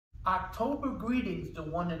October greetings to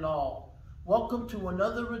one and all. Welcome to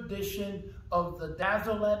another edition of the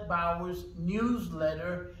Dazzle Baur's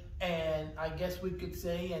newsletter, and I guess we could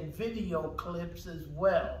say, and video clips as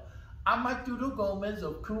well. I'm Arturo Gómez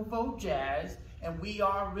of KUVO Jazz, and we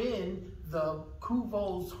are in the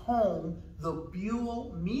KUVO's home, the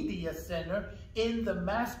Buell Media Center, in the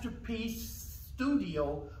Masterpiece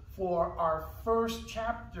Studio for our first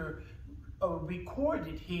chapter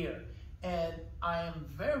recorded here. And I am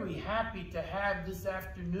very happy to have this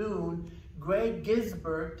afternoon Greg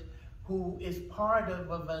Gisbert, who is part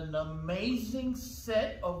of an amazing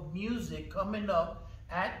set of music coming up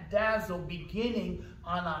at Dazzle beginning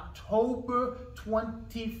on October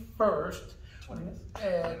 21st.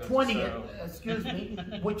 20th, excuse me,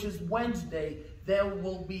 which is Wednesday. There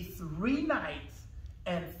will be 3 nights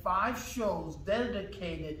and 5 shows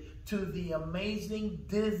dedicated to the amazing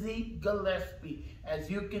Dizzy Gillespie. As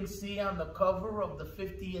you can see on the cover of the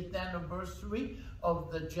 50th anniversary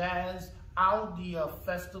of the Jazz Audia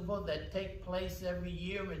Festival that takes place every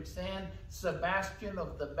year in San Sebastian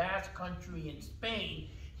of the Basque Country in Spain.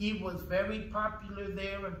 He was very popular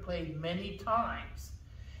there and played many times.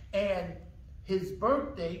 And his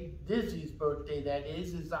birthday, Dizzy's birthday that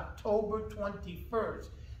is October 21st.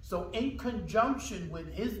 So in conjunction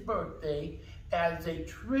with his birthday, as a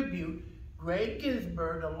tribute, Greg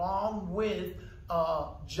Gisbert, along with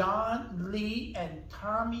John Lee and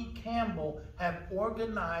Tommy Campbell, have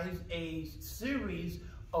organized a series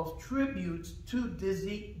of tributes to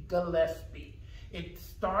Dizzy Gillespie. It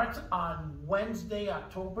starts on Wednesday,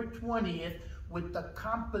 October 20th, with the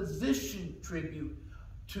composition tribute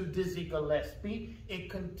to Dizzy Gillespie. It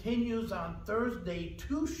continues on Thursday,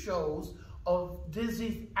 2 shows of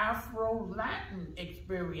Dizzy's Afro-Latin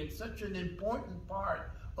experience, such an important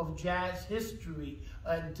part of jazz history.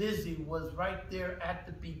 Dizzy was right there at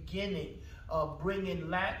the beginning, bringing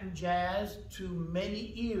Latin jazz to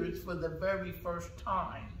many ears for the very first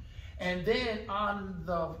time. And then on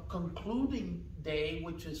the concluding day,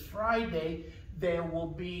 which is Friday, there will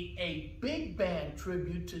be a big band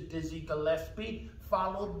tribute to Dizzy Gillespie,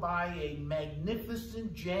 followed by a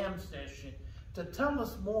magnificent jam session. To tell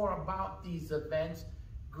us more about these events,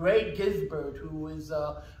 Greg Gisbert, who is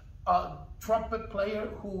a trumpet player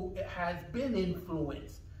who has been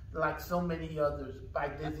influenced, like so many others, by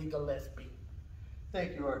Dizzy Gillespie.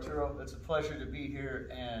 Thank you, Arturo. It's a pleasure to be here,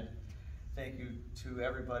 and thank you to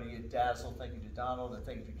everybody at Dazzle. Thank you to Donald, and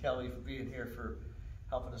thank you to Kelly for being here, for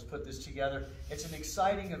helping us put this together. It's an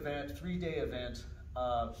exciting event, 3-day event,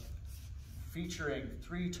 featuring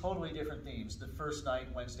 3 totally different themes. The first night,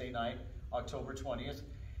 Wednesday night, October 20th,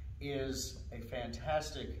 is a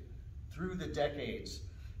fantastic, through the decades,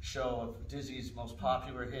 show of Dizzy's most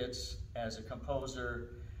popular hits as a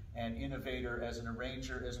composer and innovator, as an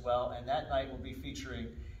arranger as well. And that night will be featuring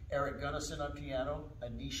Eric Gunnison on piano,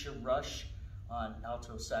 Anisha Rush on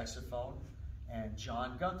alto saxophone, and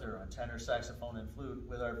John Gunther on tenor saxophone and flute,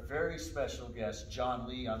 with our very special guest, John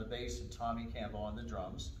Lee on the bass and Tommy Campbell on the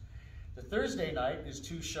drums. The Thursday night is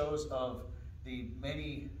 2 shows of the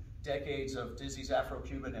many decades of Dizzy's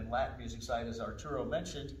Afro-Cuban and Latin music side, as Arturo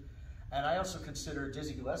mentioned. And I also consider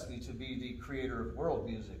Dizzy Gillespie to be the creator of world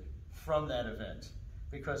music from that event,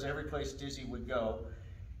 because every place Dizzy would go,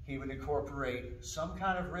 he would incorporate some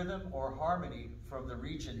kind of rhythm or harmony from the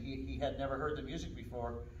region. He had never heard the music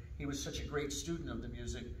before. He was such a great student of the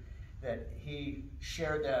music that he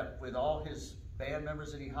shared that with all his band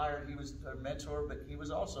members that he hired. He was a mentor, but he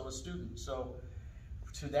was also a student. So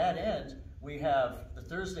to that end, we have the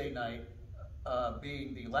Thursday night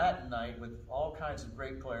being the Latin night with all kinds of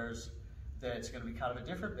great players. That's going to be kind of a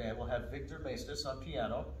different band. We'll have Victor Maestas on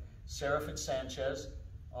piano, Serafin Sanchez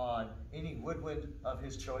on any woodwind of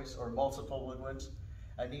his choice or multiple woodwinds,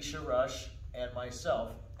 Anisha Rush, and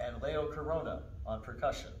myself, and Leo Corona on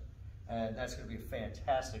percussion. And that's going to be a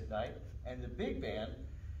fantastic night. And the big band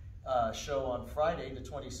show on Friday, the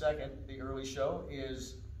 22nd, the early show,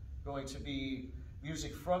 is going to be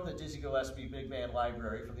music from the Dizzy Gillespie Big Band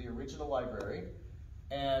Library, from the original library,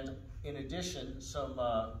 and in addition, some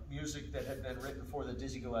music that had been written for the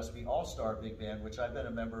Dizzy Gillespie All-Star Big Band, which I've been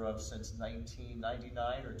a member of since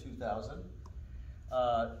 1999 or 2000.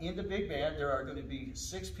 In the big band, there are going to be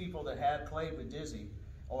 6 people that had played with Dizzy,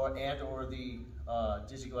 or the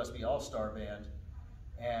Dizzy Gillespie All-Star Band,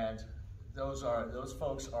 and those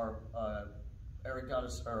folks are Eric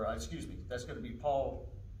Gunnison, or excuse me, that's going to be Paul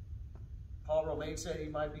Romaine said he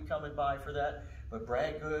might be coming by for that, but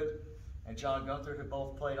Brad Good and John Gunther have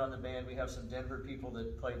both played on the band. We have some Denver people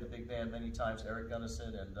that played the big band many times, Eric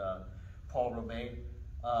Gunnison and Paul Romaine.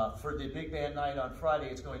 For the big band night on Friday,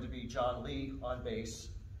 it's going to be John Lee on bass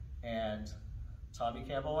and Tommy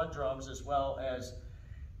Campbell on drums, as well as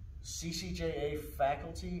CCJA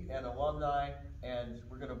faculty and alumni, and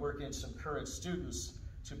we're going to work in some current students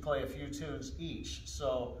to play a few tunes each.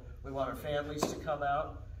 So we want our families to come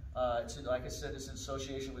out. Like I said, it's in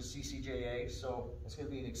association with CCJA, so it's going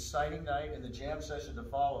to be an exciting night, and the jam session to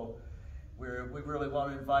follow, where we really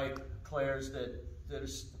want to invite players that are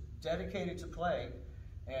dedicated to play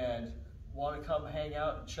and want to come hang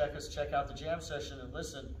out and check out the jam session and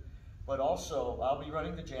listen. But also, I'll be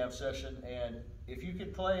running the jam session, and if you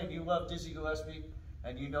can play and you love Dizzy Gillespie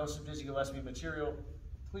and you know some Dizzy Gillespie material,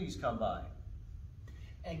 please come by.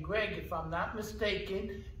 And Greg, if I'm not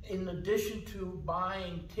mistaken, in addition to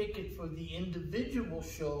buying tickets for the individual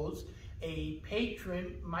shows, a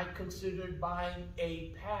patron might consider buying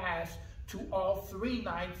a pass to all 3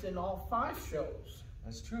 nights and all 5 shows.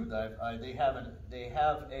 That's true. They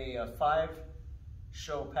have a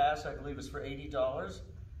 5-show pass, I believe it's for $80.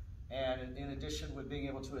 And in addition, with being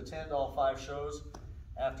able to attend all 5 shows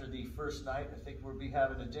after the first night, I think we'll be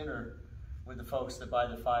having a dinner with the folks that buy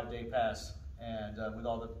the 5-day pass, and with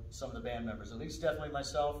some of the band members, at least definitely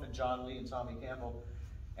myself and John Lee and Tommy Campbell.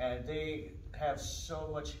 And they have so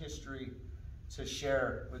much history to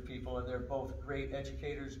share with people, and they're both great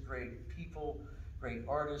educators, great people, great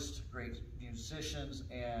artists, great musicians,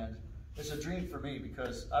 and it's a dream for me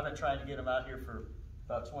because I've been trying to get them out here for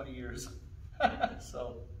about 20 years.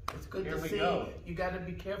 So it's good to see. You got to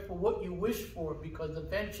be careful what you wish for, because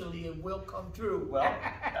eventually it will come true. Well,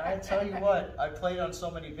 I tell you what, I played on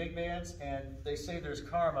so many big bands, and they say there's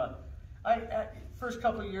karma. First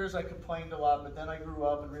couple of years I complained a lot, but then I grew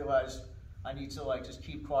up and realized I need to just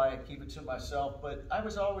keep quiet, keep it to myself. But I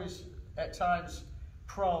was always at times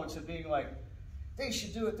prone to being like, they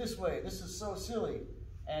should do it this way. This is so silly.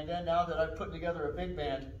 And then now that I've put together a big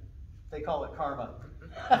band, they call it karma.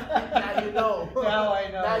 Now you know. Now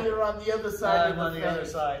I know. Now you're on the other side. I'm on the other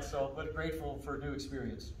side, but grateful for a new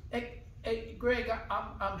experience. Hey, Greg,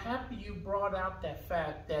 I'm happy you brought out that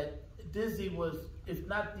fact that Dizzy was, if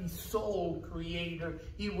not the sole creator,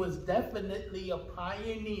 he was definitely a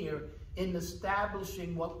pioneer in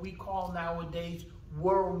establishing what we call nowadays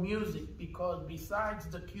world music, because besides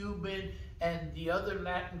the Cuban and the other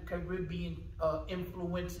Latin Caribbean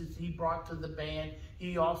influences he brought to the band,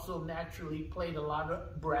 he also naturally played a lot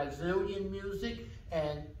of Brazilian music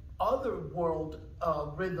and other world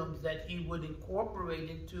rhythms that he would incorporate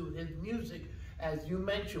into his music. As you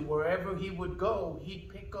mentioned, wherever he would go, he'd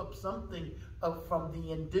pick up something from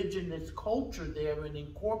the indigenous culture there and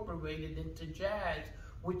incorporate it into jazz,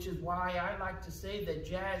 which is why I like to say that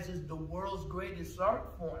jazz is the world's greatest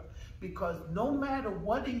art form, because no matter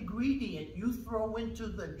what ingredient you throw into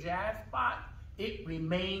the jazz pot, it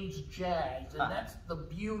remains jazz, and that's the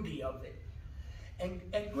beauty of it. And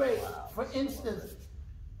Greg, for instance,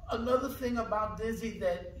 another thing about Dizzy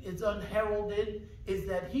that is unheralded is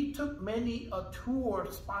that he took many a tour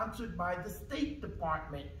sponsored by the State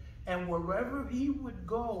Department, and wherever he would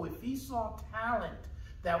go, if he saw talent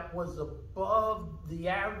that was above the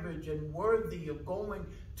average and worthy of going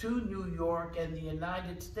to New York and the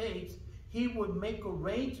United States, he would make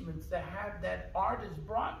arrangements to have that artist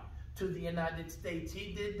brought to the United States.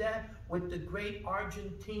 He did that with the great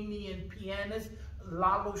Argentinian pianist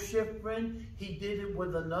Lalo Schifrin. He did it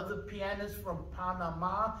with another pianist from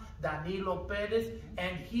Panama, Danilo Perez,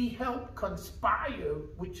 and he helped conspire,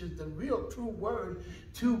 which is the real true word,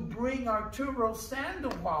 to bring Arturo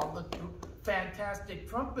Sandoval, the fantastic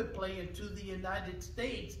trumpet player, to the United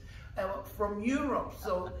States from Europe.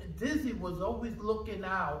 So Dizzy was always looking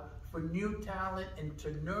out for new talent and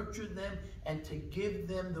to nurture them and to give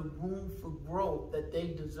them the room for growth that they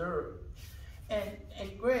deserve. And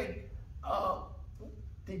Greg,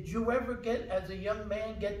 did you ever as a young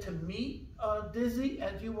man, get to meet Dizzy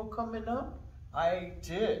as you were coming up? I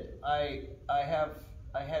did. I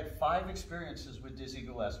had 5 experiences with Dizzy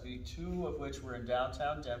Gillespie, 2 of which were in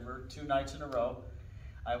downtown Denver, 2 nights in a row.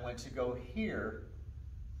 I went to go hear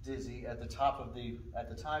Dizzy at the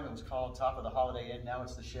time it was called Top of the Holiday Inn, now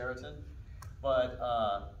it's the Sheraton. But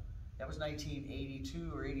that was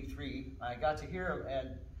 1982 or 83. I got to hear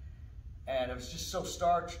him, and I was just so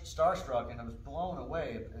starstruck, and I was blown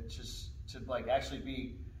away just to actually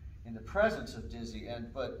be in the presence of Dizzy.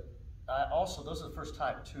 But also, those are the first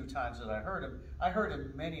 2 times that I heard him. I heard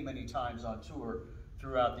him many, many times on tour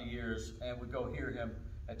throughout the years, and would go hear him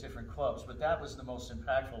at different clubs. But that was the most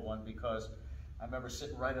impactful one, because I remember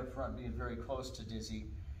sitting right up front, being very close to Dizzy.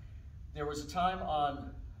 There was a time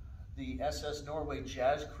on the SS Norway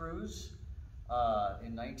Jazz Cruise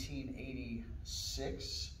in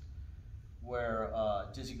 1986 where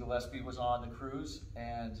Dizzy Gillespie was on the cruise,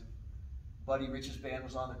 and Buddy Rich's band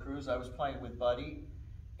was on the cruise. I was playing with Buddy,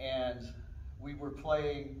 and we were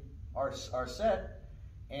playing our set,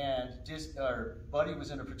 and Buddy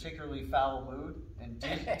was in a particularly foul mood, and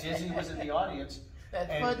Dizzy was in the audience.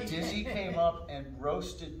 And funny. Dizzy came up and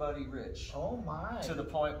roasted Buddy Rich. Oh my! To the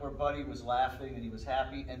point where Buddy was laughing and he was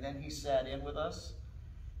happy, and then he sat in with us.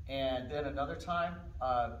 And then another time,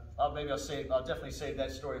 I'll definitely save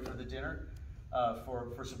that story for the dinner,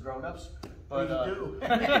 for some grown-ups. But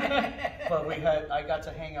but I got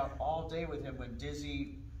to hang out all day with him when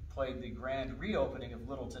Dizzy played the grand reopening of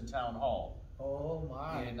Littleton Town Hall. Oh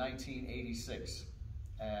my! In 1986,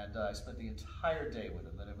 and I spent the entire day with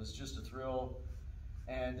him, and it was just a thrill.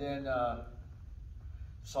 And then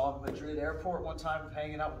saw him at Madrid Airport one time,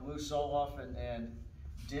 hanging out with Lou Soloff, and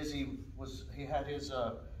Dizzy he had his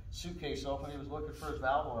suitcase open. He was looking for his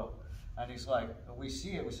valve oil, and he's like, we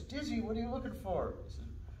see it. We said, Dizzy, what are you looking for? He said,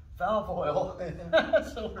 valve oil.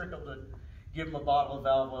 So we're able to give him a bottle of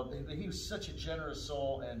valve oil. He was such a generous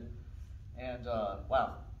soul, and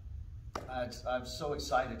wow, I'm so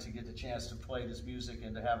excited to get the chance to play this music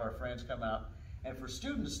and to have our friends come out, and for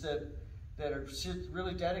students that are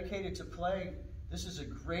really dedicated to playing. This is a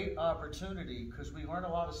great opportunity because we learn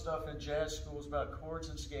a lot of stuff in jazz schools about chords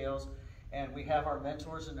and scales, and we have our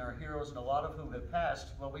mentors and our heroes, and a lot of whom have passed.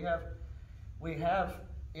 Well, we have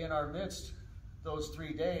in our midst those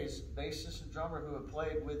 3 days bassist and drummer who have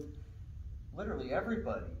played with literally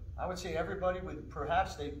everybody. I would say everybody, with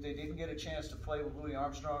perhaps they didn't get a chance to play with Louis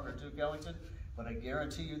Armstrong or Duke Ellington, but I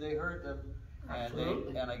guarantee you they heard them,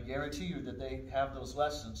 and I guarantee you that they have those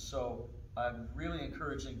lessons. So I'm really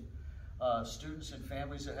encouraging students and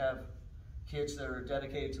families that have kids that are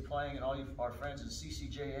dedicated to playing, and all our friends in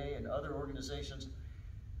CCJA and other organizations.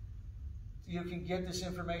 You can get this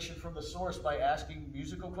information from the source by asking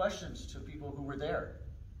musical questions to people who were there.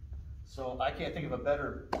 So I can't think of a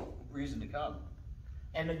better reason to come.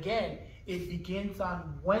 And again, it begins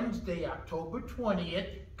on Wednesday, October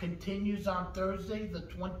 20th, continues on Thursday, the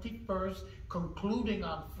 21st, concluding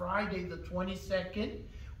on Friday, the 22nd,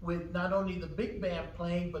 with not only the big band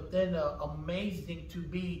playing, but then an amazing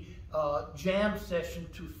jam session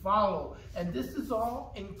to follow. And this is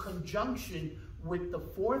all in conjunction with the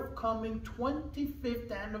forthcoming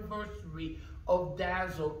 25th anniversary of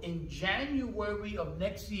Dazzle in January of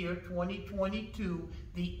next year, 2022,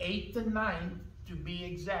 the 8th and 9th to be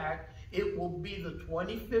exact. It will be the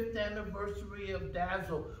 25th anniversary of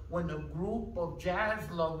Dazzle when a group of jazz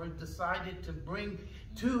lovers decided to bring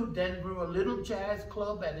to Denver a little jazz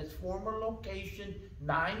club at its former location,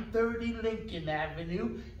 930 Lincoln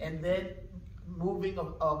Avenue, and then moving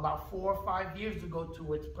about 4 or 5 years ago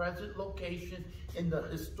to its present location in the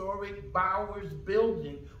historic Bowers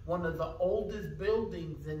building, one of the oldest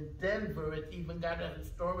buildings in Denver. It even got a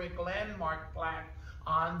historic landmark plaque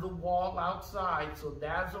on the wall outside. So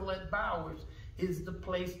Dazzle at Bowers is the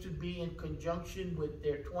place to be in conjunction with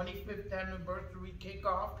their 25th anniversary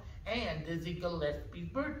kickoff and Dizzy Gillespie's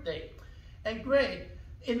birthday. And Greg,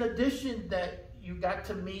 in addition that you got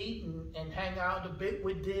to meet and hang out a bit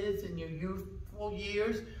with Diz in your youthful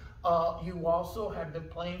years, you also have been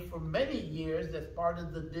playing for many years as part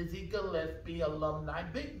of the Dizzy Gillespie Alumni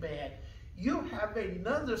Big Band. You have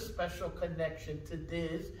another special connection to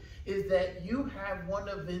Diz, is that you have one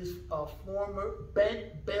of his former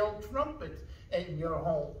bent bell trumpets in your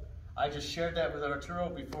home. I just shared that with Arturo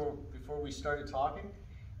before we started talking,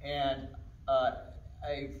 and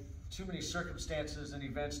too many circumstances and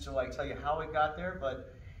events to tell you how it got there,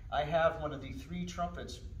 but I have one of the 3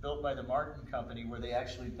 trumpets built by the Martin Company where they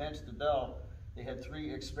actually bent the bell. They had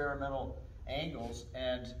 3 experimental angles,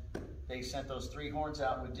 and they sent those 3 horns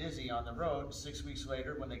out with Dizzy on the road. 6 weeks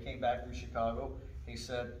later, when they came back from Chicago, he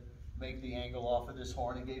said, make the angle off of this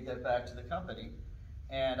horn, and gave that back to the company.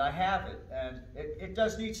 And I have it, and it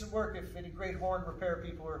does need some work. If any great horn repair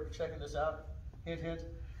people are checking this out, hint, hint.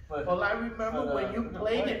 Well, I remember when you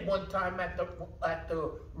played it one time at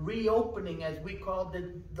the reopening, as we called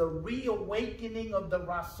it, the reawakening of the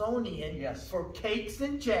Rossonian, yes, for Cakes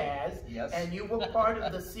and Jazz. Yes. And you were part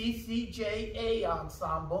of the CCJA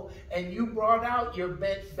ensemble, and you brought out your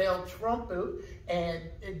bent bell trumpet, and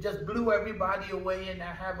it just blew everybody away. And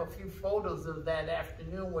I have a few photos of that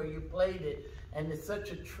afternoon where you played it. And it's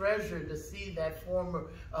such a treasure to see that former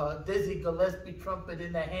Dizzy Gillespie trumpet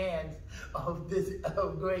in the hands of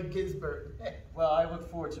Greg Gisbert. Well, I look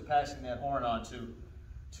forward to passing that horn on to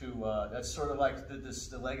that's sort of like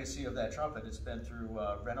the legacy of that trumpet. It's been through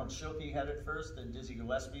Reynolds Schilke had it first, then Dizzy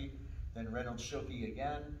Gillespie, then Reynolds Schilke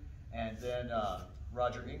again, and then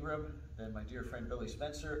Roger Ingram, then my dear friend Billy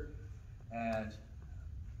Spencer, and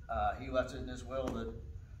he left it in his will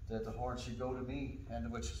that the horn should go to me, and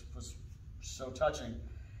which was so touching.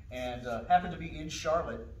 And happened to be in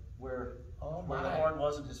Charlotte, where the horn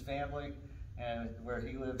wasn't his family, and where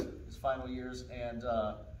he lived his final years. And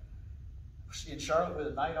in Charlotte with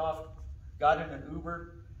a night off, got in an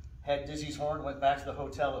Uber, had Dizzy's horn, went back to the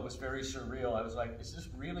hotel. It was very surreal. I was like, is this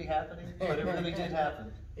really happening? But it really did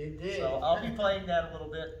happen. It did. So I'll be playing that a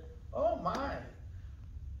little bit. Oh my.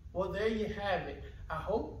 Well, there you have it. I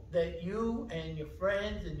hope that you and your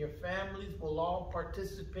friends and your families will all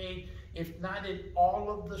participate, if not in all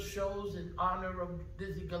of the shows in honor of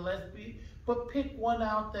Dizzy Gillespie, but pick one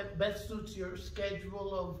out that best suits your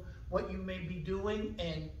schedule of what you may be doing,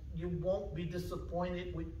 and you won't be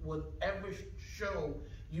disappointed with whatever show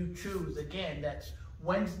you choose. Again, that's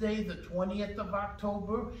Wednesday, the 20th of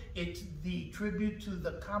October. It's the tribute to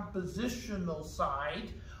the compositional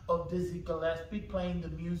side of Dizzy Gillespie, playing the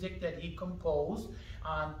music that he composed.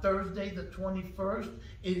 On Thursday, the 21st,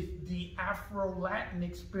 is the Afro-Latin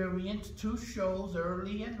Experience, 2 shows,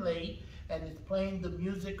 early and late, and it's playing the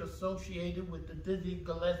music associated with the Dizzy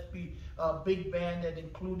Gillespie big band that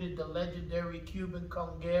included the legendary Cuban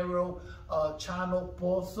conguero Chano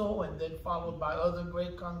Pozo, and then followed by other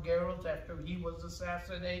great congueros after he was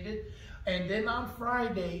assassinated. And then on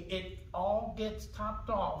Friday, it all gets topped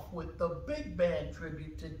off with the big band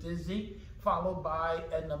tribute to Dizzy, followed by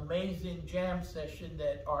an amazing jam session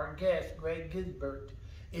that our guest, Greg Gisbert,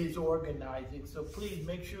 is organizing. So please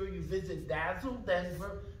make sure you visit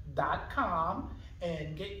DazzleDenver.com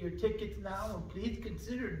and get your tickets now, and please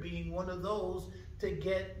consider being one of those to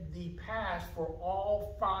get the pass for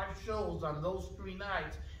all 5 shows on those 3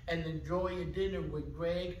 nights and enjoy a dinner with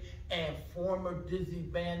Greg and former Dizzy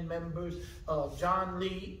band members John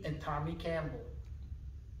Lee and Tommy Campbell.